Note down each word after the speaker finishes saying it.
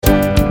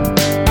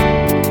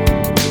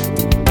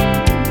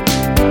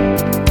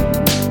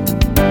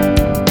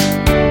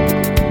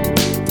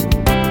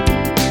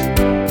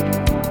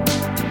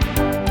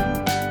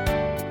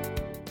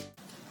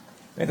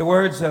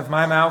words of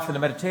my mouth and the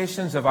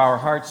meditations of our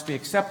hearts be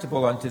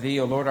acceptable unto thee,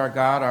 O Lord our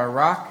God, our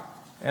rock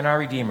and our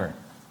Redeemer.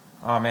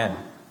 Amen.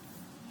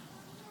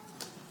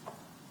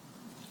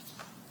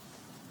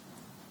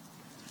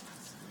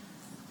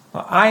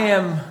 Well, I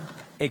am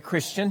a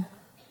Christian,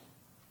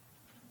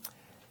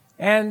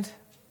 and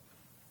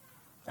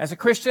as a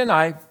Christian,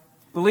 I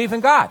believe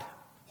in God.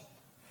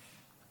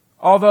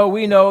 Although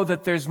we know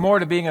that there's more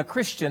to being a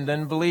Christian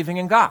than believing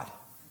in God.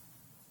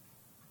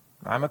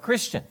 I'm a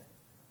Christian.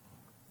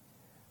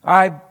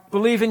 I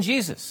believe in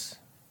Jesus.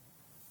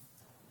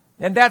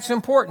 And that's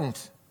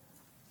important.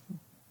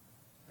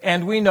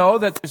 And we know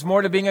that there's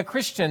more to being a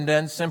Christian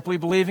than simply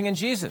believing in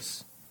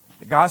Jesus.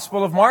 The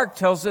Gospel of Mark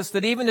tells us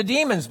that even the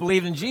demons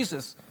believed in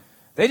Jesus.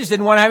 They just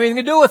didn't want to have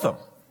anything to do with him.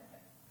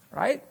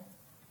 Right?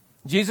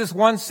 Jesus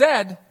once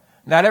said,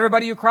 "Not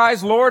everybody who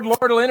cries, 'Lord,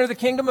 Lord,' will enter the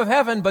kingdom of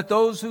heaven, but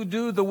those who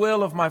do the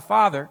will of my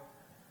Father."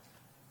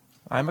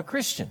 I'm a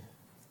Christian.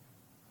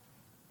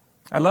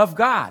 I love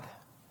God.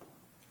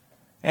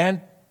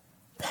 And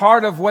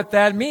part of what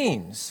that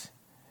means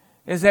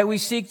is that we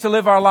seek to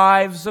live our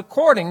lives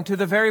according to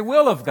the very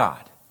will of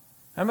God.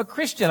 I'm a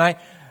Christian.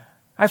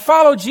 I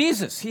follow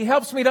Jesus. He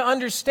helps me to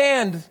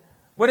understand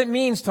what it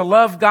means to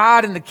love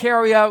God and to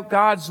carry out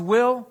God's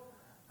will.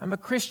 I'm a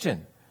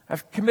Christian.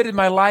 I've committed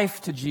my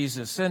life to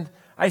Jesus, and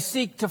I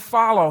seek to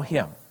follow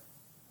him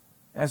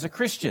as a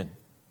Christian.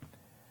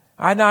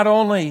 I not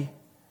only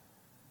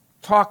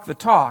talk the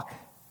talk,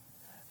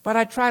 but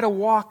I try to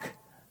walk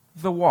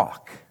the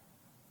walk.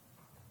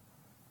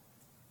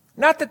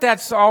 Not that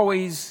that's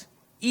always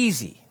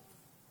easy.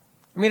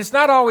 I mean, it's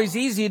not always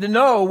easy to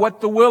know what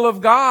the will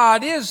of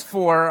God is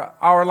for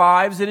our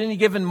lives at any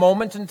given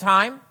moment in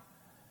time.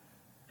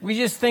 We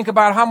just think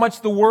about how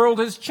much the world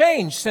has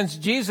changed since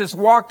Jesus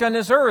walked on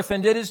this earth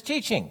and did his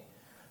teaching.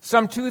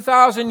 Some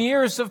 2,000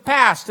 years have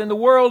passed, and the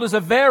world is a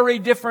very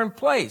different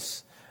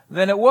place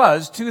than it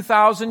was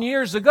 2,000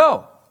 years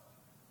ago.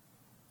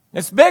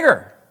 It's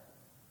bigger,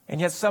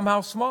 and yet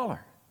somehow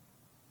smaller.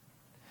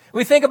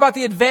 We think about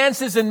the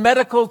advances in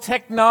medical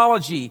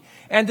technology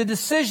and the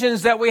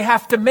decisions that we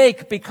have to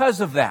make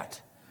because of that.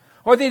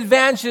 Or the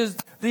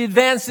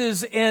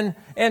advances in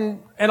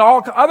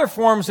all other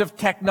forms of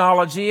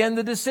technology and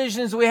the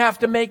decisions we have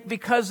to make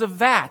because of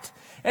that.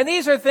 And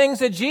these are things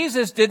that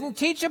Jesus didn't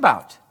teach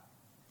about.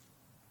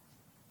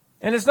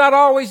 And it's not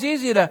always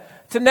easy to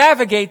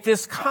navigate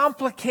this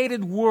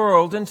complicated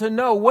world and to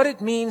know what it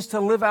means to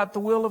live out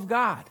the will of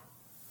God.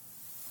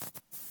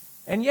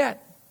 And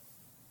yet,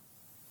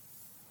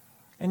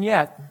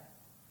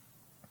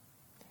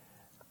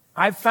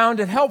 I've found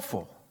it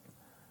helpful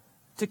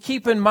to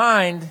keep in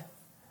mind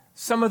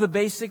some of the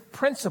basic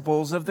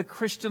principles of the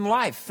Christian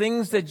life,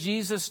 things that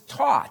Jesus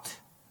taught,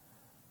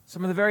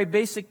 some of the very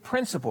basic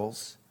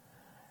principles,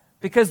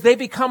 because they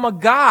become a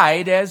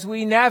guide as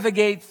we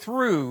navigate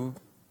through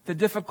the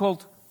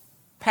difficult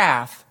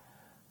path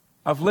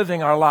of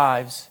living our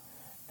lives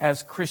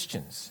as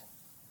Christians.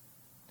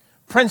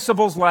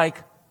 Principles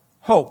like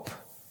hope.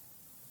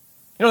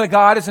 You know that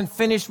God isn't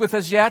finished with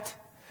us yet?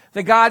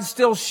 That God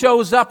still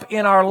shows up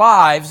in our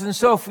lives. And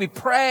so if we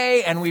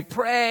pray and we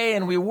pray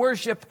and we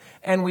worship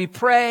and we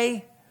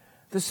pray,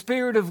 the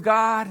Spirit of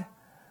God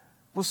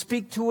will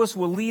speak to us,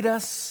 will lead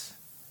us,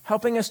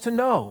 helping us to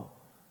know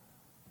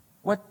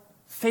what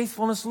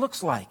faithfulness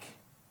looks like.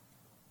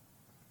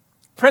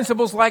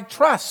 Principles like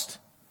trust.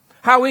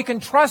 How we can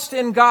trust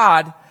in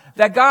God,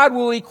 that God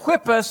will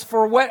equip us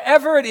for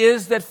whatever it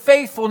is that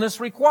faithfulness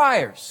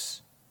requires.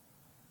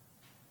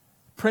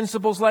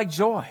 Principles like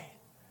joy.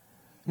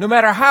 No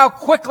matter how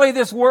quickly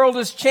this world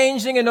is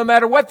changing and no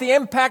matter what the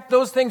impact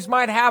those things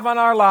might have on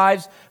our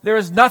lives, there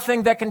is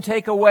nothing that can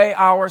take away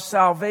our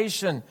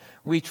salvation.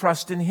 We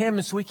trust in him,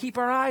 and so we keep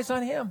our eyes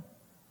on him.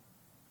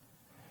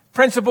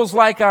 Principles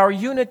like our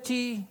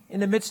unity in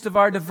the midst of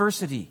our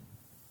diversity.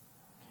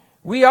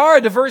 We are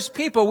a diverse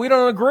people. We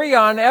don't agree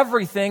on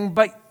everything,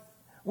 but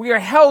we are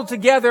held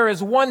together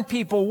as one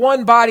people,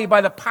 one body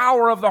by the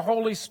power of the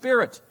Holy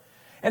Spirit.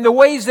 And the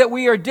ways that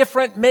we are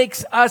different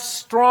makes us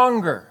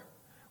stronger.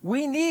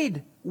 We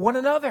need one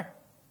another.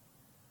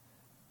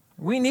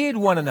 We need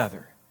one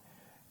another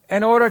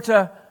in order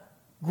to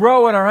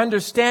grow in our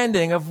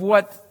understanding of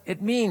what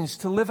it means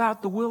to live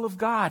out the will of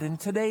God in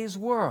today's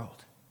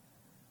world.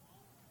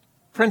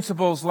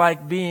 Principles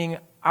like being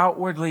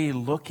outwardly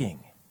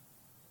looking.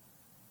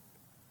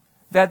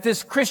 That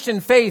this Christian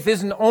faith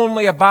isn't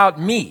only about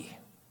me,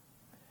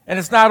 and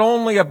it's not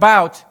only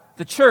about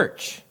the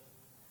church,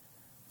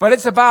 but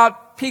it's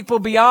about people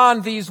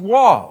beyond these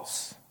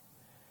walls.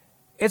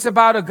 It's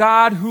about a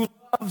God who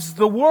loves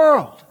the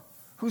world,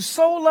 who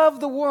so loved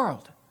the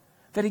world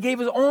that he gave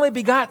his only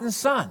begotten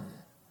Son.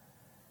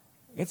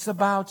 It's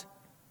about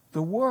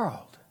the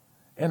world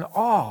and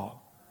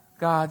all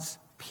God's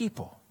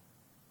people.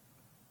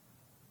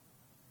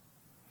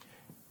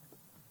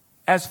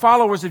 As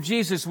followers of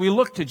Jesus, we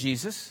look to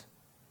Jesus.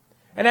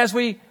 And as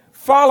we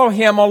follow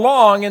him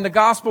along in the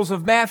Gospels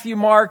of Matthew,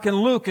 Mark, and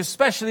Luke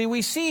especially,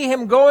 we see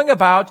him going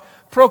about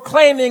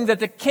proclaiming that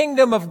the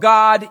kingdom of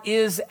God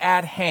is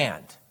at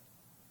hand.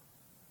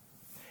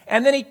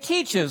 And then he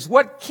teaches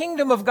what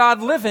kingdom of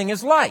God living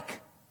is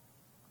like.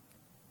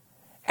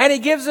 And he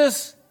gives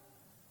us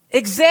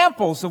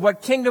examples of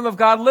what kingdom of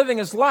God living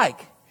is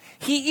like.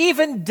 He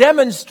even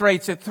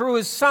demonstrates it through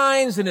his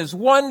signs and his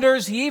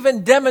wonders. He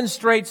even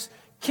demonstrates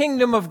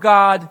kingdom of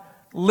God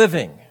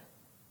living.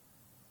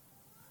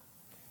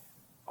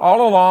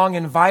 All along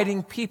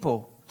inviting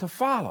people to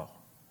follow,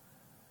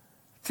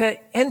 to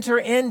enter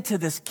into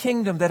this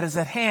kingdom that is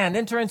at hand,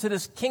 enter into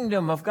this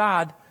kingdom of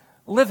God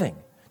living,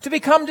 to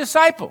become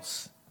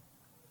disciples.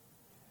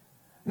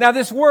 Now,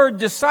 this word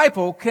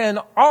disciple can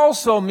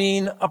also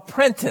mean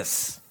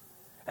apprentice.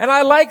 And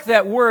I like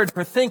that word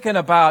for thinking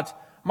about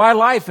my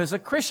life as a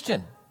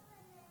Christian.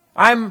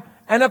 I'm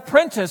an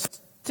apprentice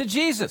to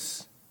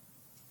Jesus.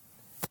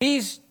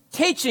 He's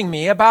teaching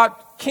me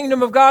about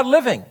kingdom of God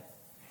living.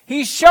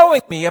 He's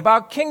showing me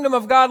about kingdom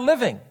of God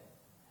living.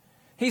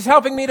 He's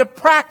helping me to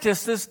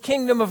practice this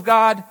kingdom of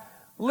God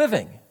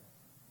living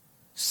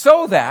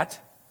so that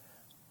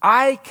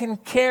I can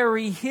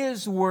carry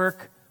his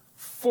work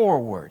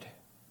forward.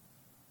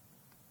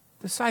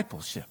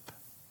 Discipleship.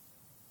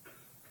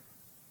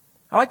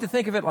 I like to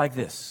think of it like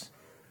this.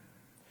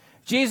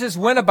 Jesus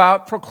went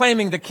about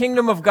proclaiming the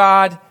kingdom of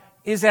God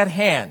is at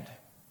hand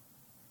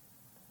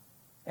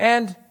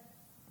and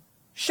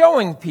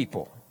showing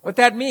people what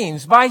that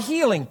means by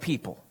healing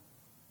people.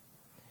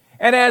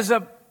 And as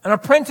an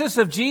apprentice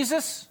of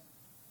Jesus,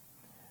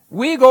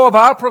 we go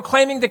about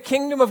proclaiming the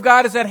kingdom of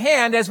God is at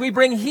hand as we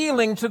bring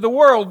healing to the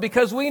world,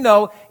 because we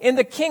know in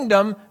the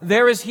kingdom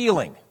there is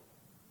healing.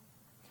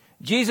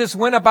 Jesus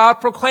went about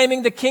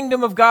proclaiming the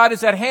kingdom of God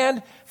is at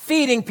hand,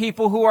 feeding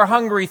people who are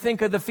hungry.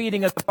 Think of the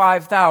feeding of the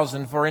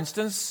 5,000, for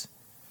instance.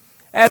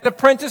 As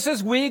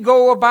apprentices, we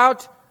go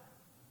about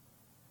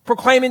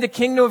proclaiming the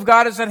kingdom of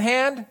God is at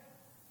hand,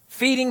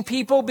 feeding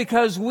people,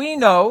 because we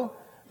know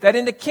that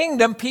in the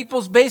kingdom,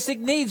 people's basic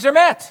needs are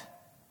met.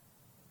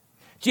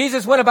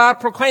 Jesus went about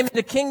proclaiming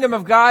the kingdom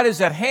of God is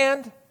at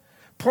hand,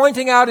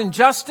 pointing out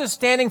injustice,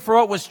 standing for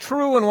what was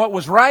true and what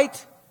was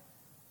right.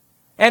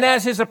 And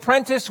as his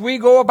apprentice, we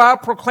go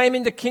about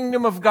proclaiming the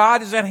kingdom of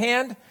God is at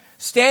hand,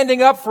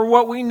 standing up for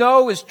what we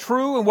know is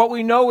true and what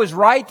we know is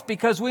right,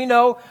 because we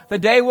know the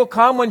day will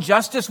come when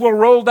justice will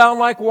roll down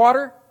like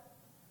water.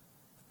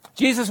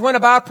 Jesus went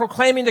about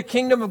proclaiming the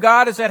kingdom of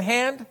God is at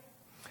hand,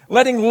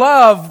 letting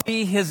love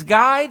be his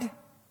guide,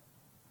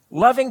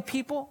 loving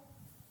people.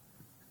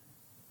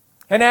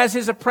 And as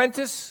his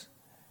apprentice,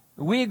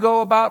 we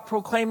go about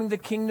proclaiming the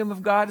kingdom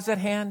of God is at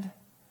hand,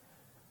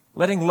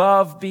 letting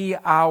love be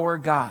our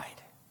guide.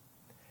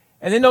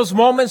 And in those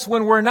moments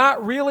when we're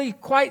not really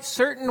quite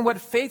certain what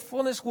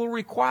faithfulness will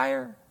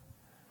require,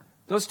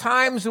 those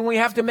times when we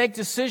have to make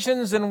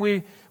decisions and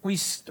we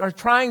are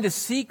trying to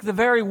seek the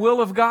very will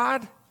of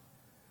God,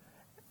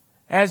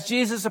 as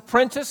Jesus'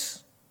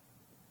 apprentice,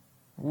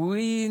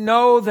 we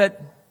know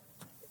that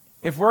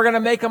if we're going to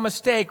make a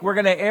mistake, we're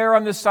going to err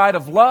on the side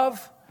of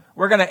love,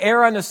 we're going to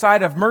err on the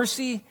side of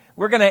mercy,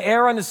 we're going to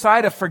err on the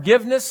side of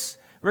forgiveness,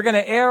 we're going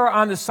to err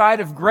on the side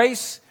of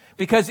grace.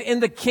 Because in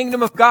the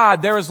kingdom of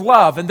God, there is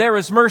love, and there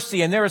is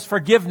mercy, and there is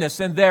forgiveness,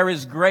 and there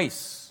is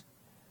grace.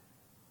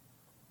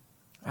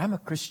 I'm a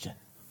Christian.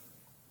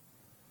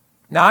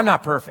 Now, I'm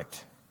not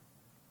perfect.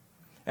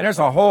 And there's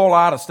a whole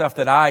lot of stuff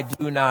that I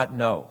do not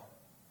know.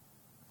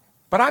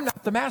 But I'm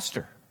not the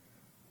master.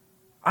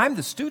 I'm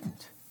the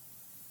student.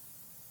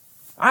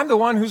 I'm the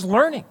one who's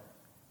learning.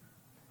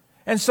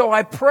 And so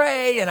I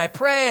pray, and I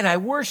pray, and I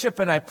worship,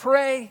 and I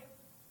pray,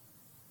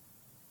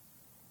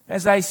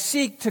 as I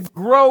seek to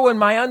grow in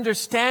my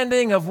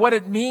understanding of what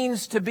it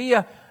means to be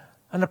an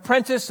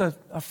apprentice, a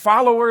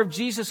follower of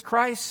Jesus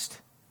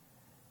Christ,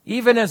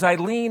 even as I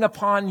lean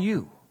upon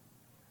you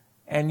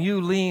and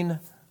you lean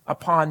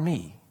upon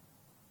me,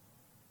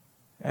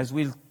 as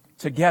we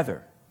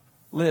together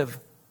live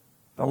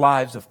the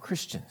lives of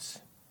Christians.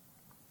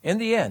 In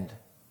the end,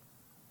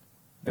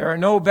 there are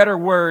no better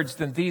words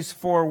than these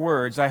 4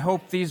 words. I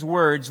hope these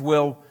words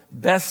will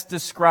best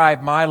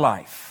describe my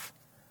life.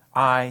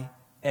 I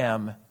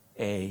am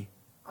a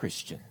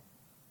Christian.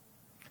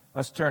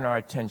 Let's turn our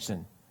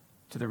attention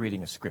to the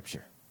reading of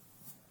Scripture.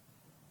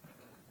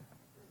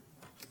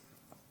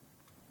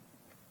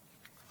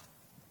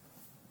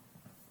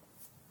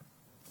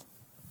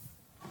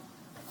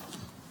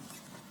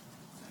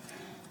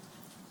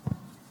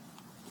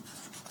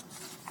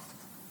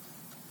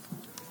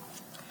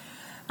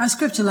 Our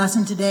scripture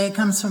lesson today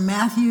comes from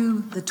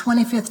Matthew, the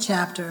 25th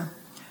chapter,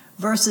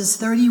 verses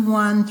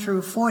 31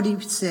 through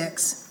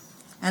 46,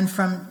 and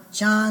from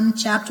John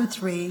chapter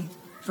 3,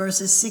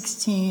 verses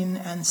 16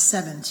 and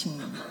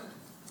 17.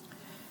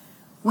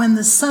 When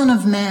the Son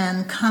of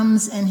Man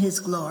comes in his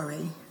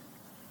glory,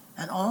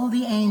 and all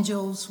the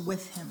angels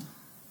with him,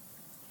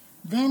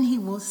 then he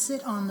will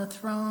sit on the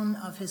throne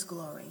of his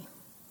glory.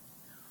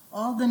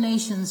 All the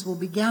nations will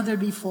be gathered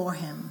before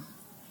him,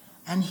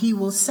 and he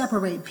will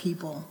separate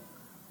people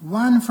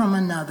one from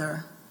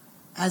another,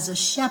 as a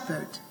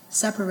shepherd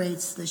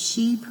separates the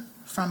sheep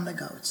from the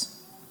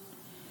goats.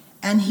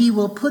 And he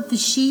will put the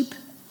sheep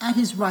at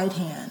his right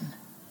hand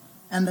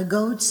and the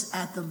goats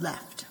at the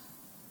left.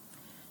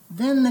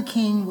 Then the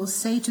king will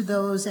say to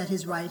those at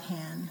his right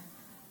hand,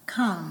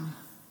 "Come,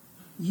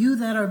 you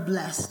that are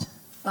blessed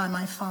by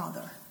my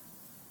Father,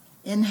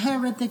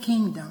 inherit the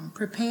kingdom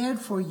prepared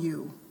for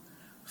you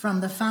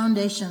from the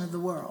foundation of the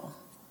world.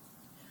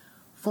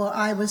 For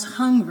I was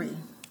hungry,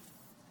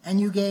 and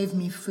you gave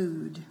me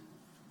food.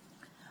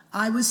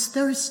 I was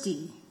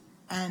thirsty,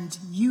 and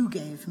you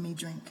gave me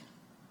drink.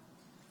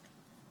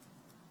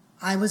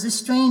 I was a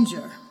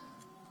stranger,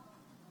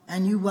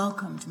 and you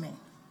welcomed me.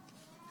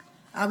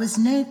 I was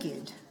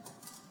naked,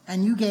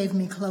 and you gave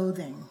me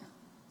clothing.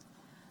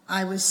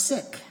 I was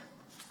sick,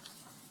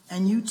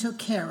 and you took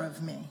care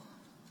of me.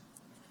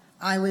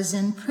 I was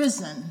in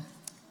prison,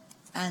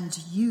 and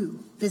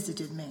you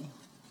visited me."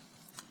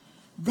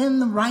 Then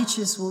the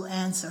righteous will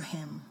answer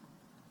him,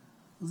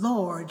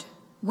 "Lord,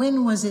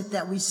 when was it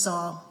that we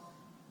saw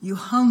you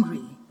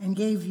hungry and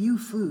gave you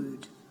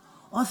food,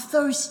 or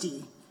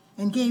thirsty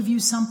and gave you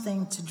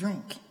something to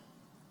drink?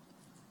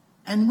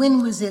 And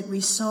when was it we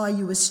saw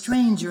you a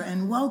stranger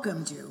and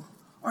welcomed you,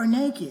 or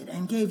naked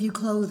and gave you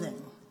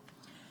clothing?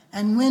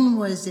 And when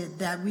was it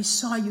that we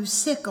saw you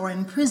sick or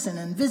in prison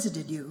and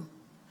visited you?"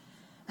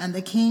 And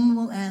the king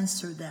will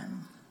answer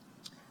them,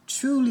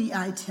 "Truly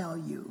I tell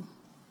you,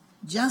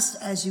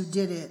 just as you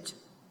did it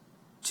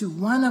to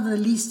one of the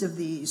least of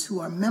these who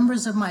are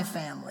members of my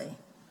family,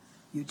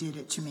 you did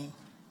it to me."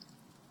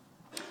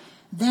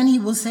 Then he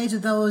will say to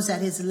those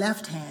at his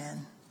left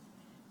hand,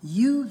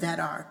 "You that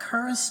are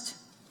cursed,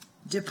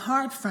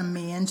 depart from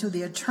me into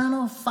the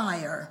eternal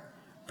fire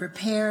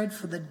prepared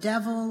for the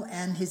devil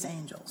and his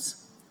angels.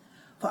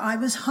 For I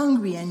was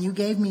hungry, and you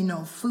gave me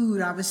no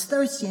food. I was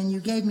thirsty, and you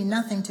gave me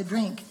nothing to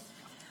drink.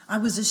 I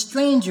was a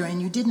stranger,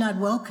 and you did not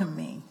welcome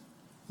me.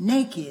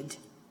 Naked,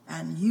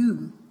 and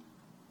you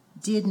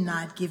did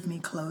not give me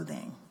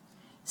clothing.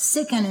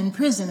 Sick and in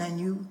prison, and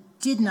you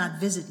did not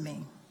visit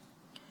me."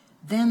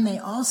 Then they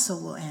also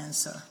will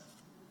answer,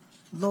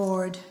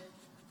 "Lord,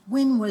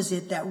 when was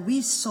it that we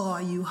saw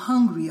you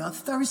hungry or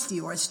thirsty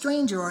or a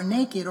stranger or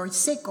naked or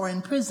sick or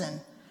in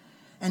prison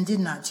and did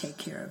not take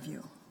care of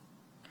you?"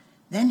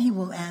 Then he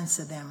will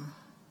answer them,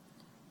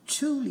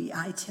 "Truly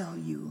I tell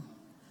you,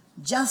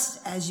 just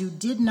as you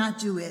did not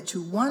do it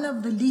to one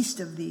of the least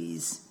of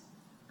these,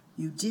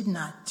 you did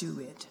not do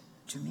it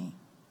to me."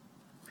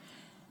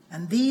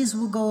 And these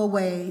will go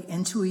away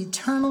into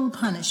eternal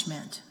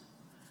punishment,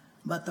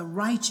 but the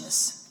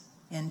righteous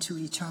into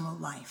eternal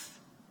life.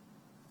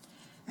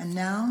 And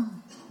now,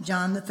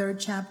 John the 3rd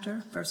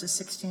chapter, verses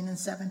 16 and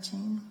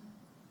 17.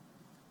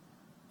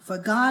 "For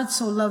God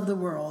so loved the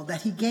world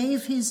that he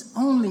gave his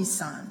only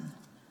Son,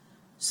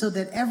 so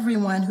that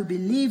everyone who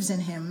believes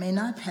in him may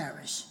not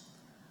perish,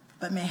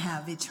 but may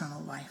have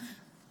eternal life.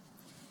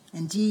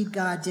 Indeed,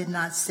 God did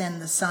not send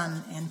the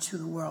Son into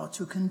the world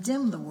to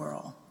condemn the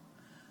world,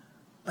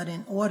 but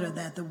in order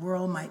that the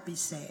world might be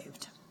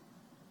saved."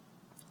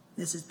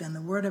 This has been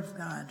the word of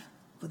God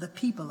for the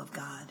people of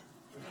God.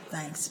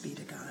 Thanks be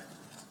to God.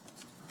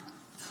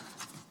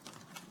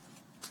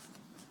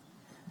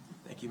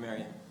 Thank you,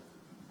 Marion.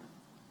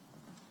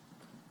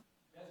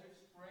 Desert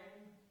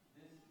Spring,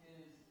 this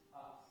is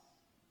us.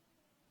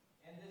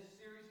 In this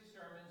series of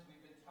sermons,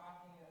 we've been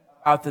talking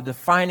about the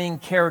defining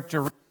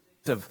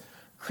characteristics of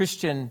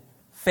Christian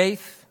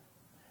faith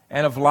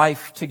and of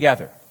life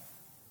together.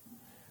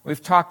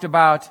 We've talked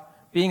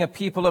about being a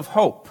people of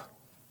hope,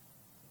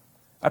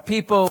 a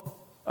people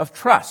of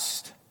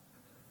trust,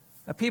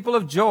 a people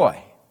of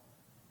joy,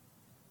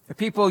 a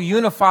people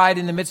unified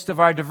in the midst of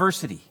our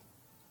diversity.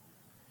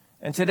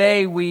 And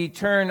today we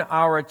turn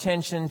our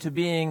attention to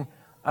being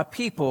a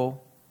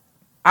people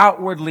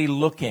outwardly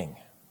looking.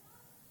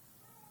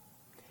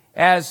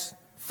 As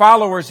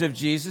followers of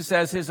Jesus,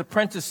 as his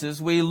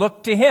apprentices, we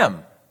look to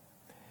him.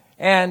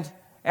 And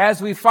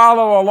as we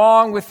follow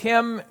along with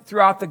him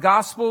throughout the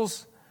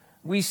Gospels,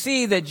 we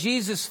see that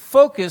Jesus'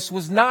 focus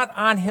was not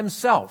on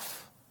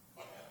himself.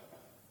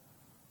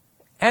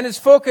 And his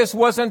focus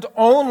wasn't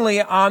only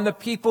on the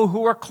people who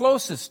were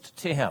closest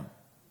to him.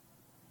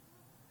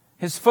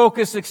 His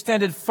focus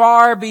extended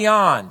far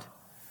beyond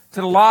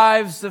to the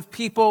lives of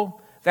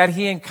people that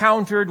he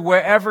encountered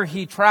wherever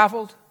he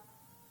traveled.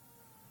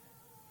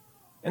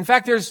 In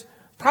fact, there's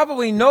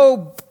probably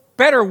no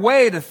better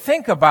way to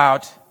think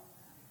about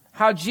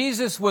how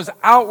Jesus was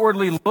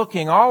outwardly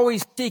looking,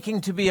 always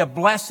seeking to be a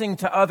blessing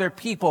to other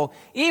people,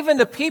 even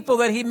to people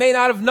that he may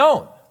not have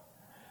known,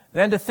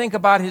 than to think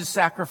about his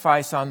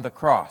sacrifice on the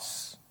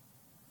cross.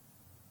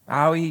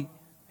 How he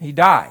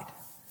died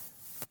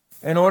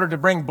in order to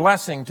bring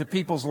blessing to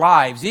people's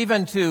lives,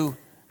 even to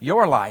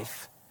your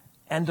life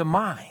and to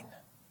mine.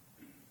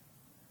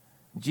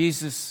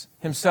 Jesus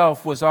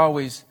himself was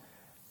always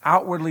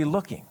outwardly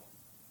looking,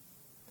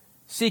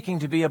 seeking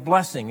to be a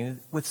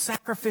blessing with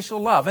sacrificial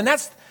love. And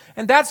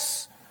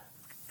that's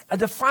a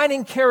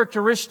defining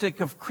characteristic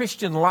of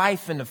Christian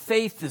life and of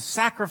faith, is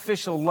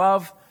sacrificial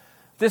love.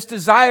 This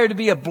desire to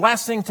be a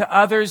blessing to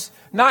others,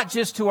 not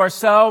just to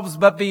ourselves,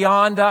 but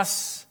beyond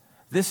us.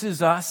 This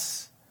is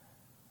us.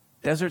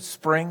 Desert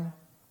Spring.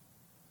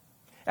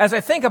 As I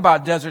think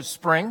about Desert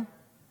Spring,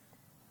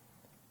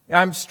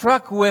 I'm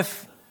struck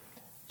with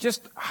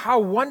just how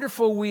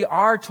wonderful we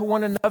are to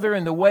one another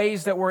in the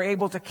ways that we're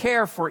able to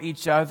care for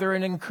each other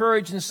and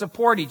encourage and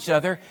support each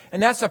other.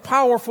 And that's a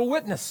powerful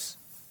witness.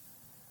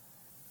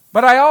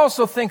 But I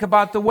also think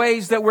about the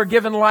ways that we're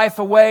giving life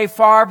away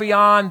far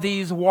beyond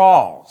these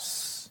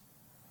walls.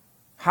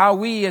 How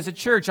we as a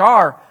church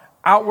are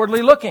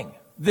outwardly looking.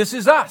 This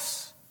is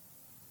us.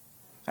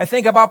 I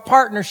think about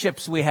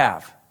partnerships we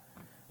have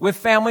with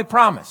Family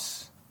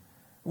Promise,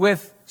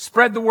 with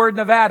Spread the Word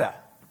Nevada,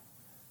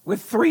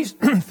 with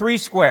Three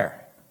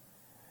Square,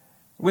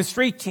 with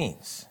Street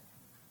Teens.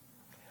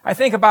 I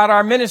think about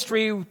our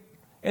ministry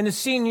in the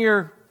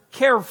senior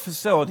care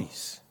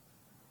facilities,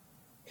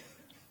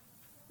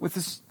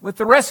 with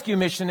the rescue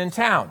mission in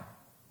town,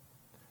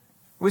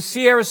 with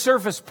Sierra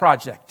Surface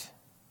Project.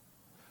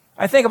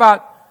 I think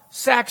about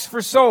Sacks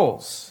for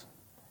Souls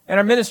and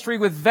our ministry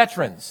with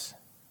veterans.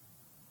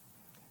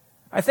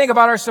 I think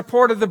about our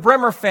support of the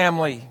Bremer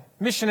family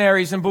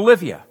missionaries in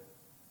Bolivia,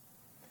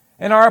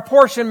 and our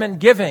apportionment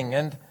giving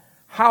and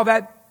how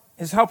that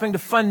is helping to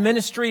fund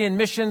ministry and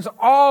missions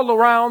all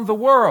around the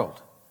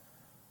world.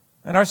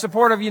 And our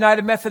support of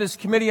United Methodist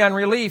Committee on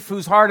Relief,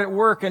 who's hard at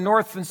work in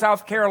North and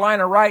South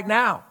Carolina right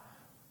now.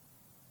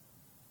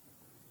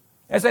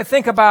 As I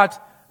think about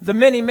the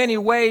many, many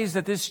ways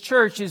that this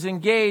church is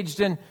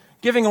engaged in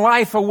giving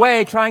life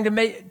away, trying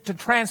to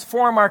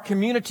transform our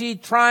community,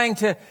 trying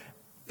to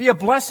be a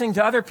blessing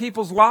to other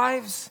people's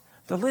lives,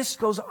 the list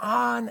goes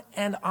on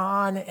and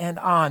on and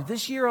on.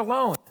 This year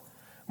alone,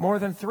 more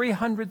than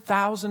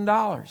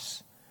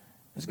 $300,000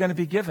 is going to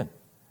be given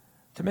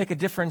to make a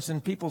difference in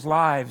people's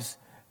lives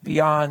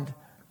beyond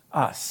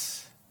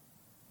us.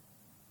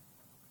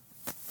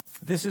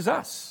 This is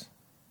us,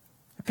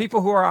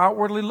 people who are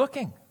outwardly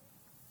looking.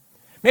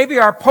 Maybe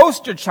our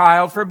poster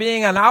child for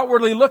being an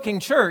outwardly looking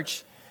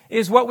church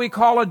is what we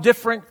call a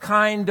different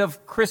kind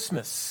of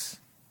Christmas.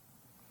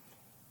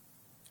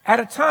 At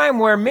a time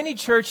where many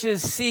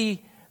churches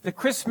see the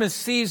Christmas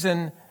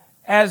season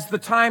as the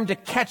time to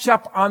catch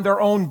up on their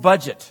own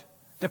budget,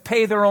 to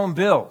pay their own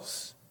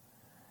bills,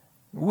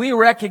 we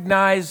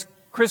recognize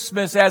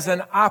Christmas as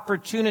an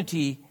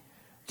opportunity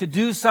to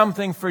do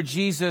something for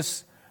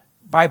Jesus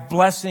by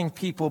blessing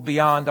people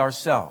beyond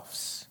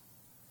ourselves.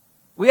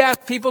 We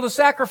ask people to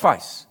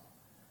sacrifice,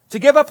 to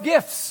give up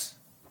gifts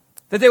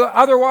that they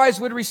otherwise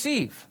would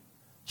receive,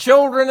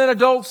 children and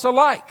adults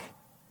alike,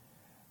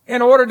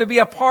 in order to be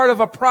a part of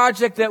a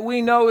project that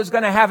we know is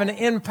going to have an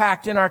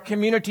impact in our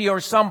community or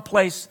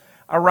someplace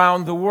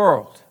around the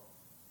world.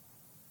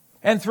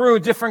 And through a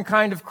different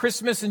kind of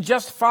Christmas, in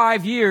just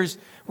 5 years,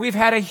 we've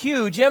had a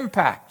huge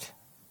impact.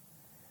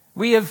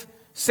 We have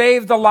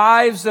saved the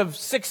lives of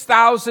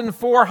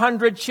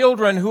 6,400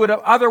 children who would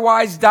have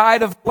otherwise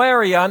died of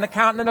malaria on the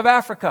continent of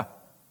Africa.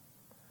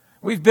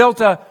 We've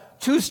built a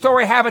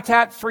 2-story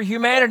Habitat for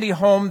Humanity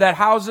home that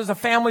houses a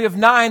family of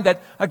 9,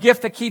 a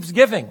gift that keeps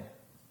giving.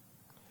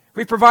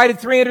 We provided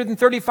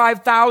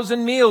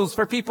 335,000 meals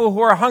for people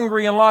who are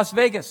hungry in Las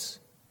Vegas.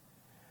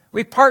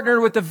 We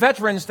partnered with the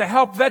veterans to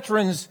help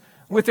veterans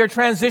with their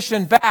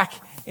transition back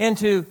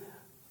into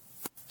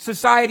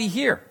society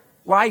here,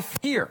 life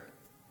here.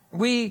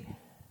 We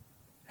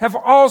have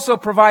also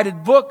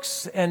provided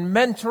books and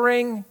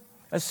mentoring,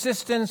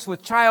 assistance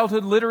with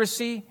childhood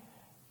literacy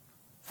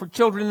for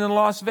children in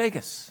Las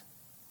Vegas.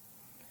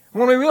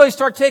 When we really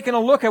start taking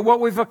a look at what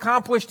we've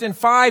accomplished in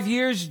 5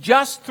 years,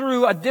 just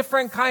through a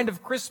different kind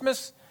of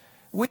Christmas,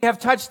 we have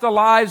touched the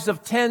lives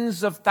of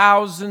tens of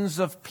thousands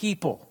of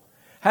people,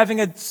 having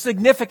a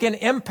significant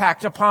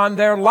impact upon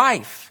their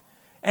life.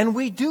 And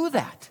we do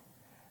that.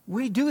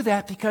 We do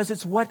that because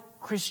it's what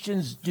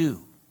Christians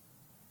do.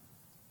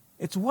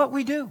 It's what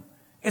we do.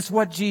 It's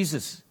what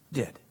Jesus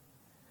did.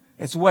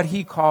 It's what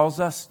he calls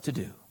us to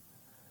do.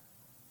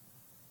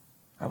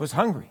 I was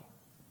hungry.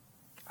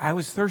 I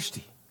was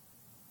thirsty.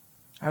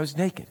 I was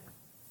naked.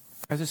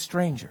 I was a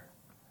stranger.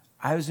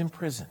 I was in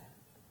prison,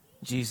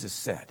 Jesus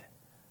said.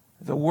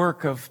 The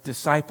work of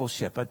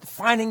discipleship, a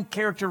defining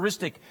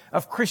characteristic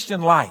of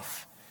Christian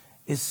life,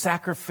 is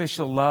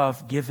sacrificial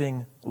love,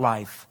 giving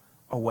life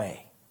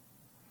away.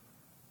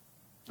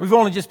 We've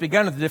only just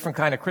begun with a different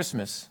kind of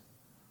Christmas.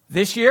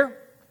 This year,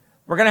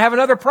 we're going to have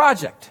another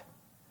project.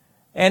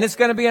 And it's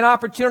going to be an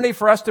opportunity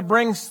for us to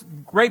bring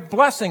great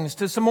blessings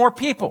to some more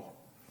people.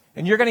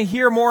 And you're going to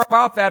hear more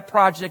about that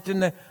project in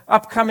the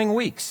upcoming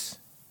weeks,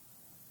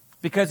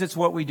 because it's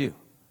what we do.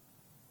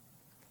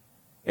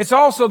 It's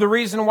also the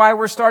reason why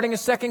we're starting a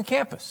second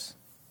campus.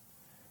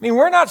 I mean,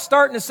 we're not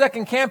starting a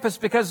second campus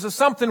because of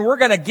something we're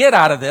going to get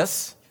out of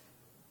this.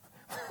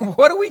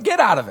 What do we get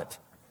out of it?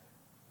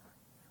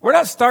 We're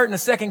not starting a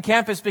second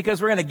campus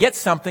because we're going to get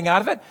something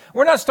out of it.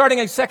 We're not starting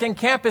a second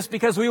campus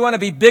because we want to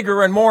be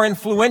bigger and more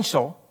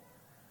influential.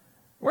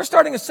 We're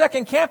starting a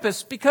second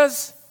campus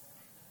because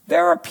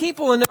there are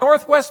people in the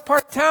northwest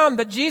part of town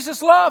that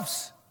Jesus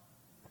loves,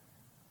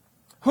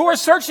 who are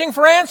searching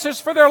for answers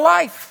for their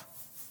life,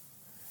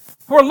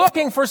 who are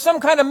looking for some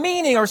kind of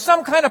meaning or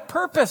some kind of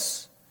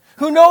purpose,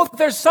 who know that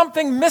there's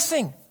something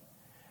missing.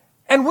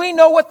 And we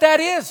know what that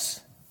is.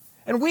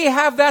 And we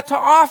have that to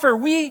offer.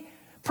 We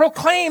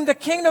proclaim the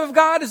kingdom of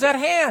God is at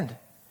hand.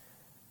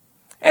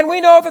 And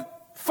we know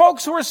that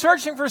folks who are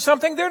searching for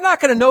something, they're not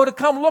going to know to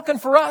come looking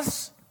for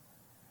us.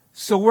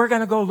 So we're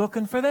going to go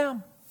looking for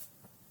them.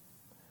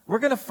 We're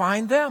going to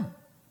find them.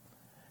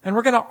 And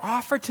we're going to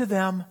offer to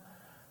them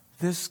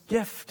this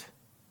gift,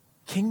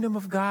 kingdom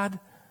of God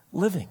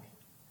living.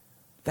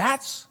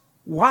 That's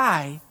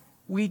why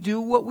we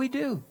do what we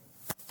do.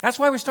 That's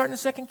why we're starting a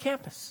second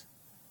campus.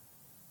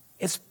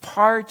 It's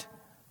part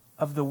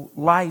of the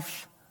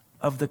life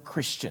of the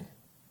Christian.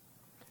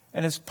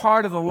 And it's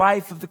part of the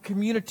life of the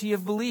community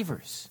of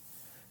believers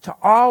to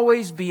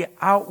always be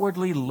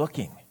outwardly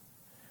looking,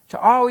 to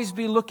always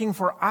be looking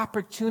for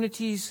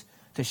opportunities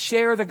to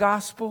share the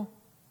gospel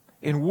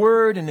in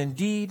word and in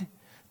deed,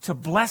 to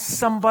bless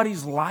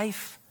somebody's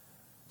life,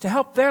 to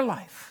help their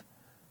life,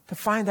 to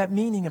find that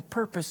meaning and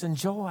purpose and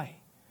joy,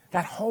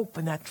 that hope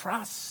and that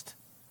trust.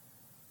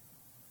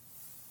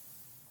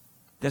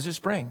 Desert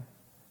Spring,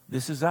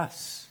 this is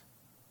us.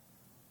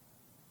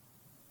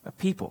 A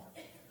people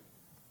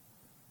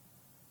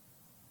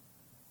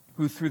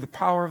who, through the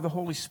power of the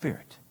Holy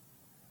Spirit,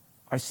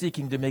 are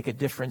seeking to make a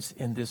difference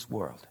in this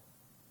world.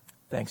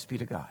 Thanks be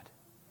to God.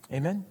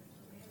 Amen?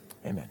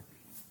 Amen.